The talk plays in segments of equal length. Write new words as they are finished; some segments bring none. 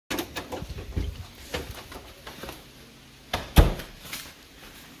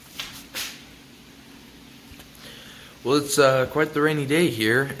Well, it's quite the rainy day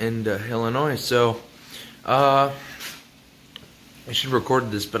here in Illinois, so I should have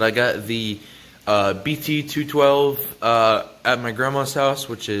recorded this, but I got the BT 212 at my grandma's house,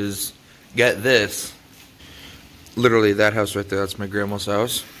 which is, get this, literally that house right there. That's my grandma's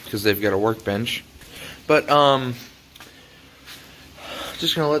house because they've got a workbench. But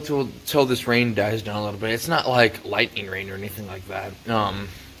just gonna let till this rain dies down a little bit. It's not like lightning rain or anything like that.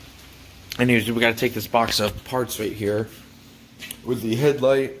 Anyways, we gotta take this box of parts right here with the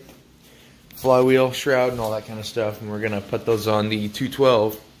headlight, flywheel, shroud, and all that kind of stuff, and we're gonna put those on the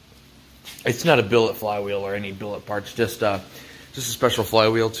 212. It's not a billet flywheel or any billet parts, just a special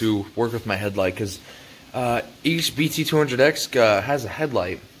flywheel to work with my headlight, because each BT200X has a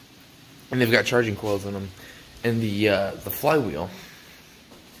headlight, and they've got charging coils in them, and the flywheel.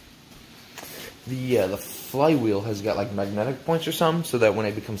 The flywheel has got like magnetic points or something, so that when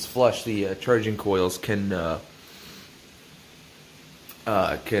it becomes flush, the charging coils can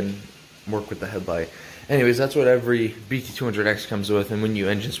work with the headlight. Anyways, that's what every BT200X comes with, and when you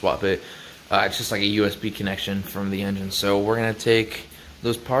engine swap it, it's just like a USB connection from the engine. So we're gonna take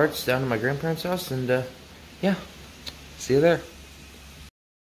those parts down to my grandparents' house, and yeah, see you there.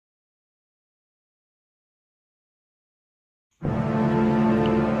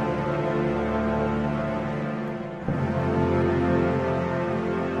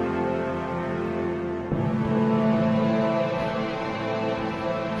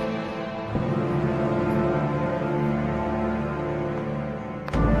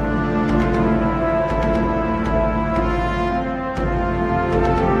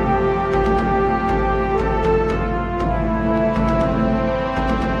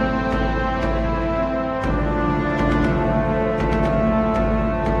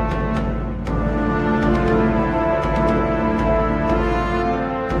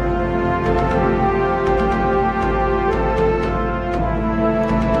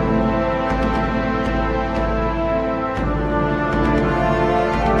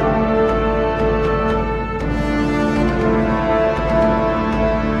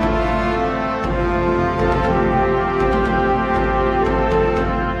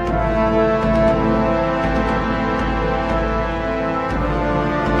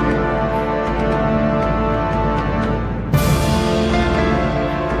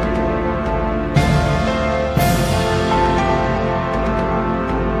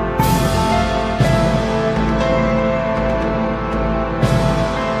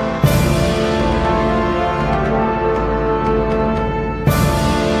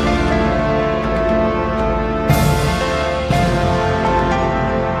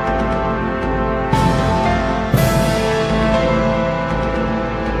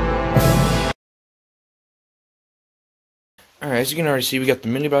 Alright, as you can already see, we got the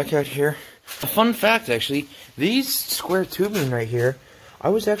mini bike out here. A fun fact, actually, these square tubing right here, I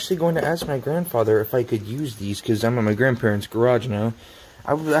was actually going to ask my grandfather if I could use these, because I'm at my grandparents' garage now.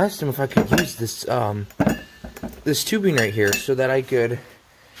 I would ask him if I could use this, this tubing right here, so that I could,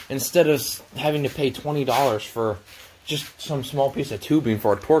 instead of having to pay $20 for just some small piece of tubing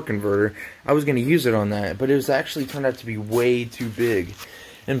for a torque converter, I was going to use it on that, but it was actually turned out to be way too big.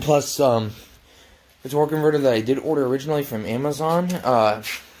 And plus, the torque converter that I did order originally from Amazon,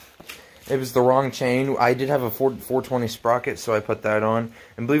 it was the wrong chain. I did have a 420 sprocket, so I put that on.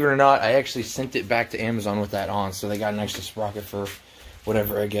 And believe it or not, I actually sent it back to Amazon with that on, so they got an extra sprocket for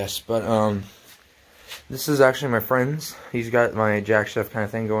whatever, I guess. But, this is actually my friend's. He's got my jack shaft kind of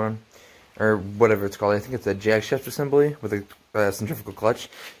thing going, or whatever it's called. I think it's a jack shaft assembly with a centrifugal clutch.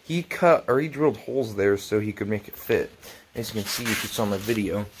 He drilled holes there so he could make it fit. As you can see, if you saw my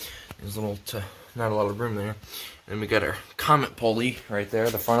video, there's a little, not a lot of room there. And we got our Comet pulley right there,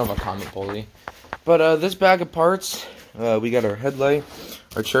 the front of a Comet pulley. But this bag of parts, we got our headlight,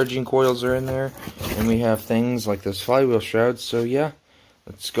 our charging coils are in there, and we have things like this flywheel shroud. So yeah,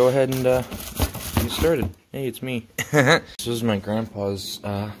 let's go ahead and get started. Hey, it's me. This is my grandpa's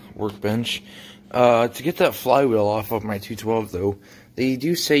workbench. To get that flywheel off of my 212 though, they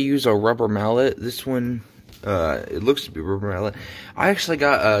do say use a rubber mallet. This one, it looks to be rubber mallet. I actually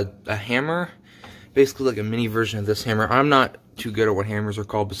got a hammer, basically like a mini version of this hammer. I'm not too good at what hammers are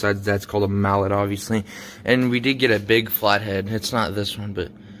called, besides that's called a mallet, obviously. And we did get a big flathead. It's not this one, but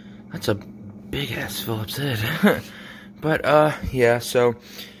that's a big-ass Phillips head. But, yeah, so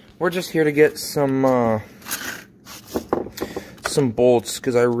we're just here to get some bolts,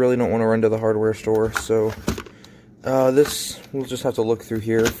 because I really don't want to run to the hardware store. So, we'll just have to look through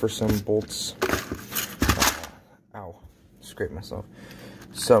here for some bolts. Ow, scraped myself.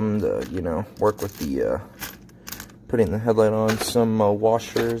 Some to, you know, work with the, putting the headlight on. Some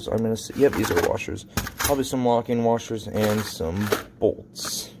washers. I'm gonna say, yep, these are washers. probably some locking washers and some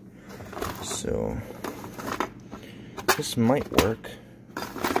bolts. So this might work.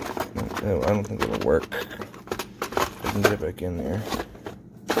 No, I don't think it'll work. I can get it back in there.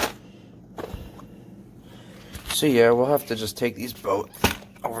 So yeah, we'll have to just take these both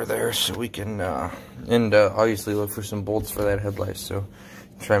over there so we can, obviously look for some bolts for that headlight, so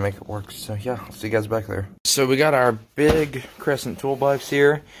try and make it work. So yeah, I'll see you guys back there. So we got our big Crescent toolbox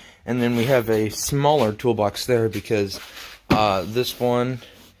here, and then we have a smaller toolbox there because this one,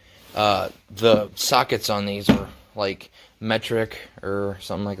 the sockets on these are like metric or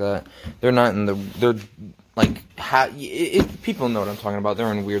something like that. They're not in the, they're like, people know what I'm talking about.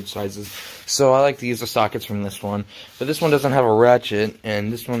 They're in weird sizes. So I like to use the sockets from this one. But this one doesn't have a ratchet,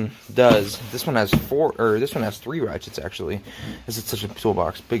 and this one does. This one has this one has 3 ratchets, actually. Because it's such a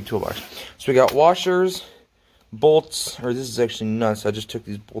toolbox, big toolbox. So we got washers, bolts, or this is actually nuts. I just took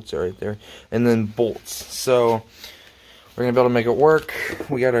these bolts out right there. And then bolts. So we're going to be able to make it work.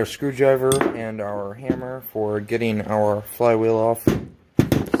 We got our screwdriver and our hammer for getting our flywheel off.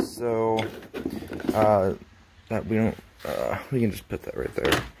 So that we can just put that right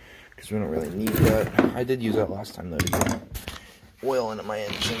there because we don't really need that. I did use that last time though to get oil into my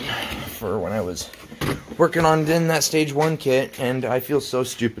engine for when I was working on getting that stage 1 kit, and I feel so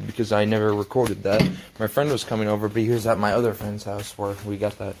stupid because I never recorded that. My friend was coming over, but he was at my other friend's house where we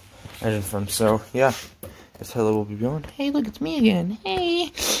got that engine from. So yeah, that's how we'll be going. Hey, look, it's me again.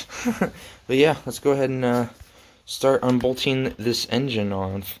 Hey. But yeah, let's go ahead and start unbolting this engine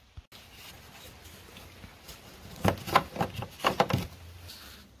off.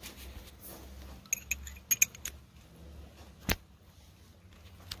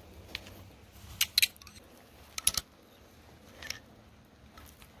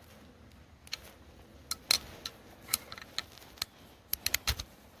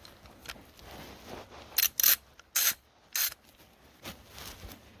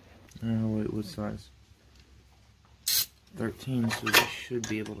 Wait, what size? 13, so we should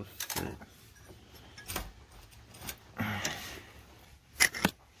be able to fit.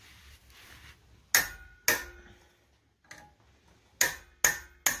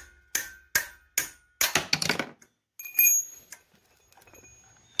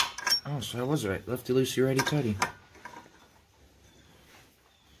 Oh, so I was right. Lefty loosey, righty tighty.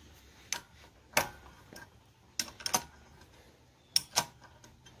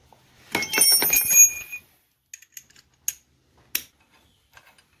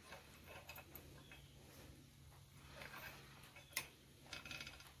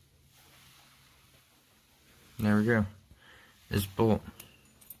 There we go. This bolt.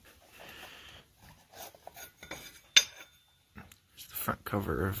 It's the front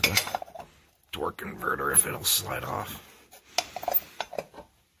cover of the torque converter if it'll slide off.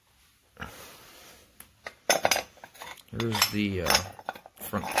 Here's the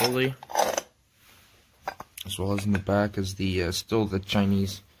front pulley, as well as in the back is the still the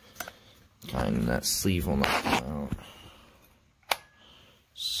Chinese kind. That sleeve will not come out.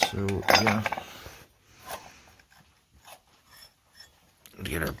 So yeah.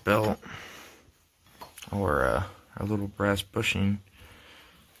 Get our belt or our little brass bushing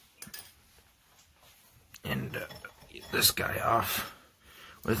and get this guy off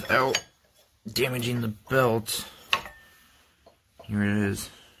without damaging the belt. Here it is.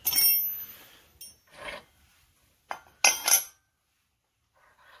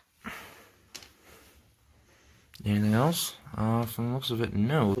 Anything else? From the looks of it,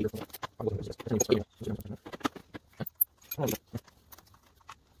 no.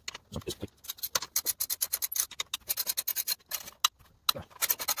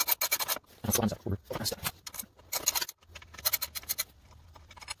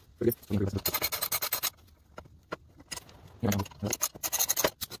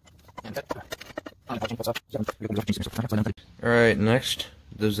 Alright, next,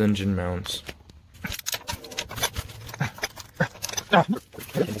 those engine mounts.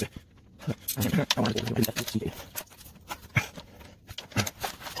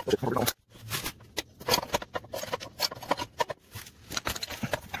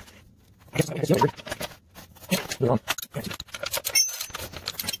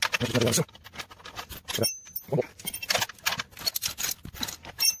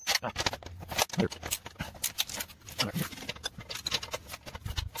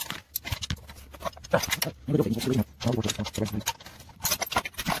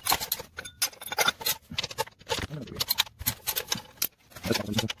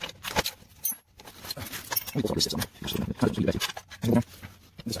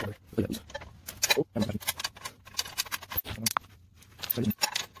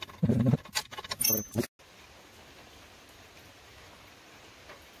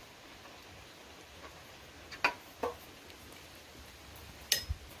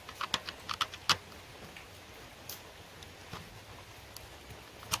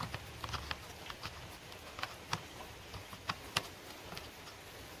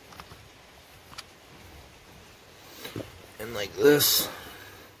 like this.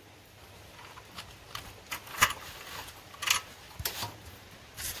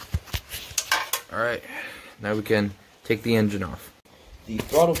 Alright, now we can take the engine off. The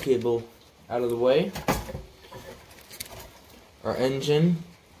throttle cable out of the way. Our engine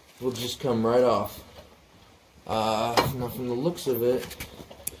will just come right off. Now from the looks of it,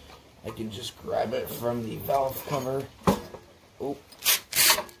 I can just grab it from the valve cover. Oh.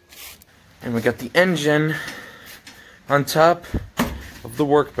 And we got the engine on top of the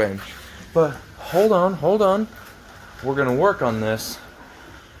workbench. But hold on. We're gonna work on this.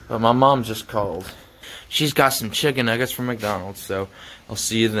 But my mom just called. She's got some chicken nuggets from McDonald's, so I'll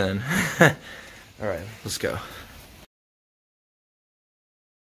see you then. Alright, let's go.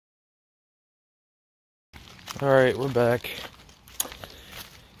 Alright, we're back.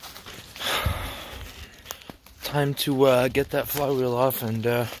 Time to get that flywheel off and,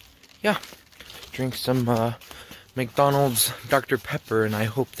 yeah, drink some McDonald's Dr. Pepper, and I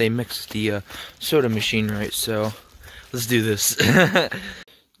hope they mix the soda machine right, so let's do this.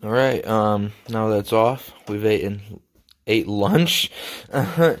 Alright, now that's off, we've ate lunch.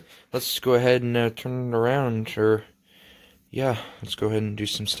 Let's go ahead and turn it around, or, yeah, let's go ahead and do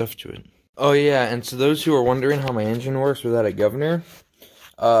some stuff to it. Oh yeah, and to those who are wondering how my engine works without a governor,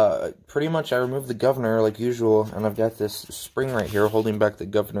 pretty much I removed the governor like usual, and I've got this spring right here holding back the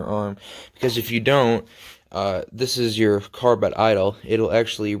governor arm, because if you don't, this is your carb at idle, it'll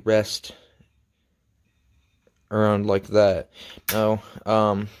actually rest around like that. Now,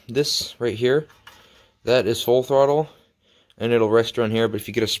 this right here, that is full throttle, and it'll rest around here, but if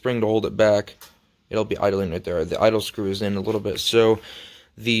you get a spring to hold it back, it'll be idling right there. The idle screw is in a little bit, so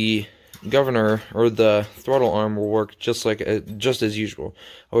the governor or the throttle arm will work just as usual.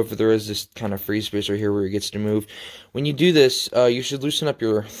 However, there is this kind of free space right here where it gets to move. When you do this, you should loosen up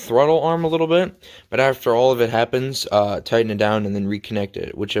your throttle arm a little bit, but after all of it happens, tighten it down and then reconnect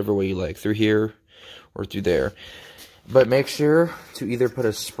it, whichever way you like, through here or through there. But make sure to either put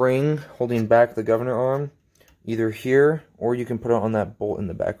a spring holding back the governor arm, either here, or you can put it on that bolt in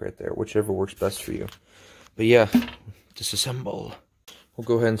the back right there, whichever works best for you. But yeah, disassemble. We'll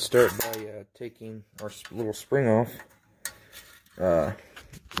go ahead and start by taking our little spring off.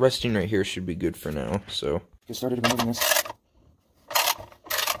 Resting right here should be good for now, so get started removing this.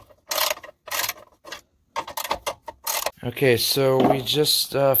 Okay, so we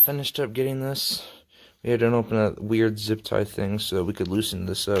just finished up getting this. We had to open that weird zip tie thing so we could loosen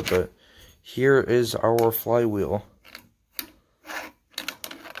this up, but here is our flywheel.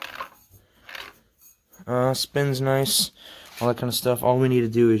 Spins nice. All that kind of stuff. All we need to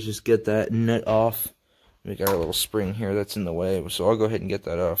do is just get that nut off. We got our little spring here that's in the way, so I'll go ahead and get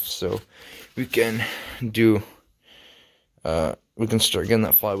that off so we can do, we can start getting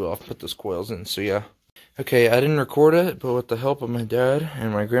that flywheel off, put those coils in, so yeah. Okay, I didn't record it, but with the help of my dad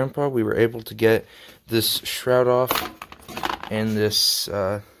and my grandpa, we were able to get this shroud off and this,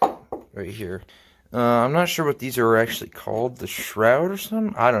 right here. I'm not sure what these are actually called, the shroud or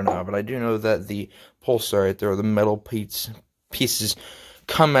something? I don't know, but I do know that the pulsar right there, the metal pieces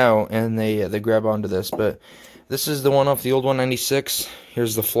come out and they grab onto this. But this is the one off the old 196.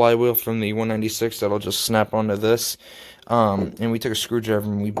 Here's the flywheel from the 196 that'll just snap onto this. And we took a screwdriver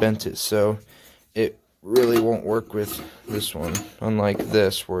and we bent it, so it really won't work with this one, unlike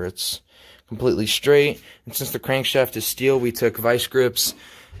this where it's completely straight. And since the crankshaft is steel, we took vice grips,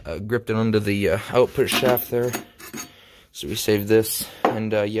 gripped it onto the output shaft there, so we saved this.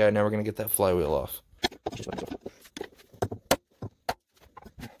 And yeah, now we're gonna get that flywheel off.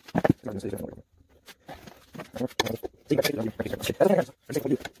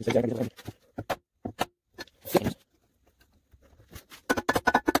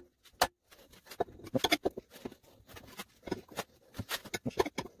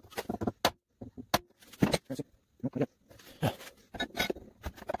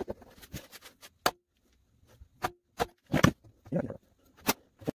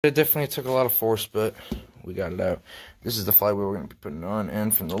 It definitely took a lot of force, but we got it out. This is the flywheel we're going to be putting on,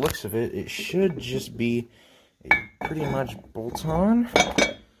 and from the looks of it, it should just be a pretty much bolt-on.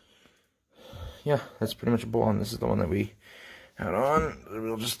 Yeah, that's pretty much a bolt-on. This is the one that we had on.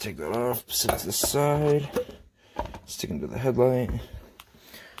 We'll just take that off, sit to the side, stick into the headlight.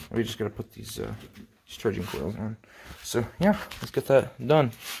 We just got to put these charging coils on. So, yeah, let's get that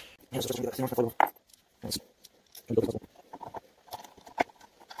done.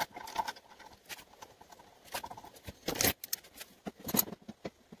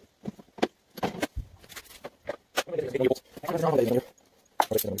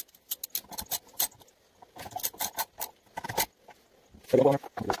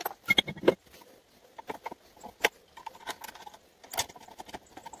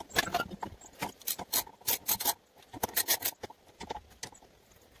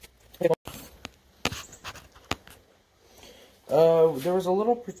 There was a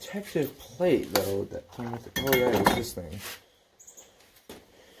little protective plate, though, that came with it. Oh, yeah, it was this thing.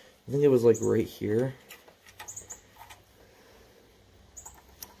 I think it was, like, right here.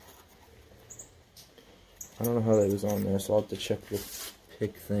 I don't know how that was on there, so I'll have to check the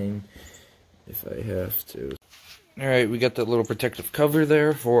pick thing if I have to. Alright, we got that little protective cover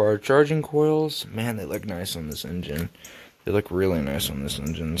there for our charging coils. Man, they look nice on this engine. They look really nice on this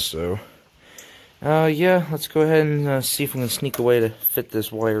engine, so... yeah, let's go ahead and see if we can sneak a way to fit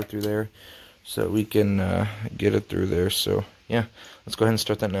this wire through there so we can get it through there. So, yeah, let's go ahead and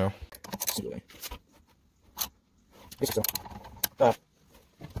start that now.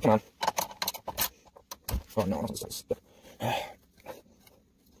 Come on. Oh, no, this is stuck.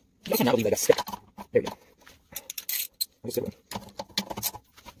 You cannot leave like a stick. There we go. What's this one?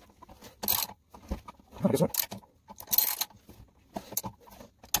 Oh, this one.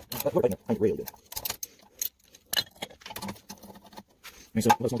 That worked like really good. Okay, so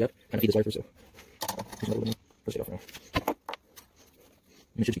let's not get kind of feed this wire first, so there's another one. First it off now.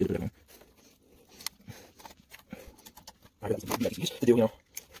 Make sure you get a bit of that one. Alright, that's easy to do, you know.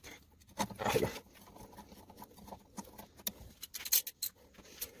 There you go.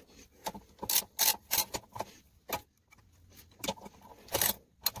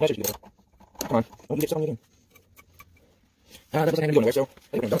 That should be better. Come on, don't you get something again? That was like I'm doing there, so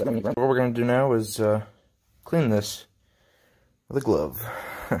what we're going to do now is clean this with a glove.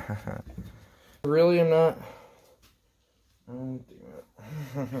 Really, I'm not. Oh,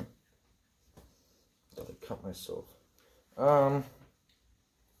 damn it. I thought I cut myself.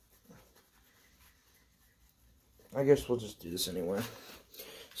 I guess we'll just do this anyway.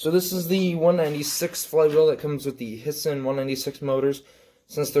 So this is the 196 flywheel that comes with the Hisson 196 motors.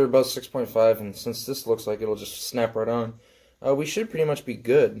 Since they're about 6.5, and since this looks like it'll just snap right on, we should pretty much be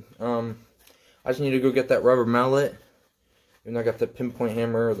good. I just need to go get that rubber mallet. And I got the pinpoint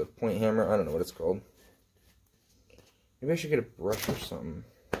hammer, or the point hammer, I don't know what it's called. Maybe I should get a brush or something.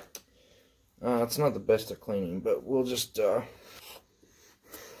 It's not the best at cleaning, but we'll just,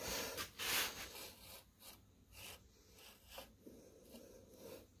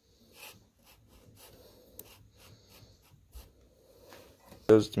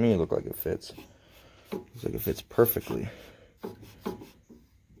 Those to me look like it fits. Looks like it fits perfectly. It's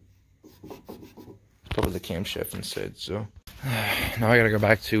probably the camshaft inside, so. Now I gotta go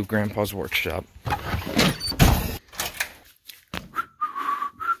back to Grandpa's workshop.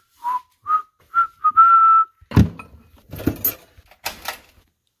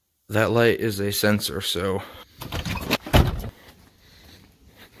 That light is a sensor, so.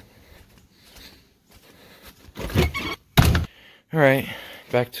 Alright,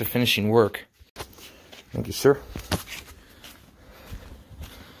 back to finishing work. Thank you, sir.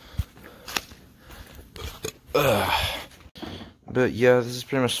 But yeah, this is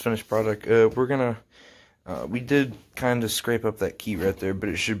pretty much the finished product. We're gonna, we did kind of scrape up that key right there, but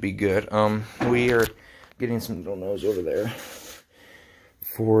it should be good. We are getting some little nose over there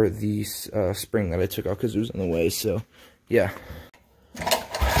for the spring that I took out because it was in the way, so yeah.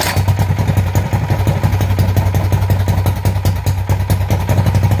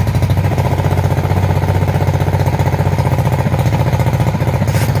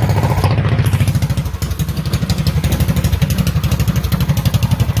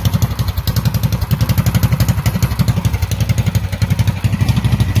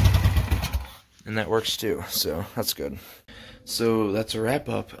 And that works too, so that's good. So that's a wrap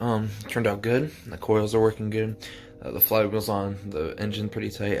up. Turned out good. The coils are working good. The flywheel's on. The engine pretty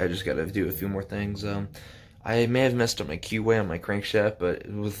tight. I just gotta do a few more things. I may have messed up my Q-way on my crankshaft, but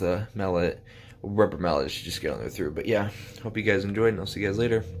with the mallet, rubber mallet, it should just get on there through. But yeah, hope you guys enjoyed, and I'll see you guys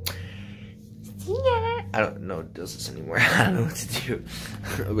later. See ya. I don't know it does this anymore. I don't know what to do.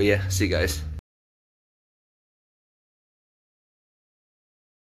 But yeah, see you guys.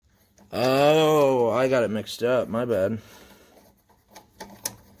 Oh, I got it mixed up. My bad.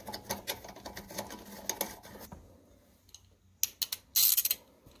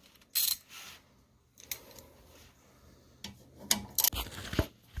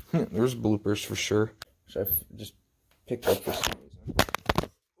 There's bloopers for sure. Which I just picked up for some reason.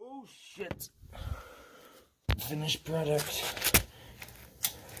 Oh, shit. Finished product.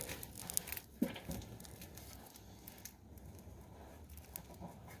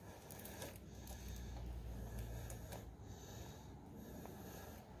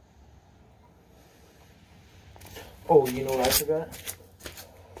 Oh, you know what I forgot?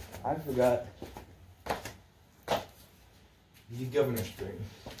 I forgot the governor string.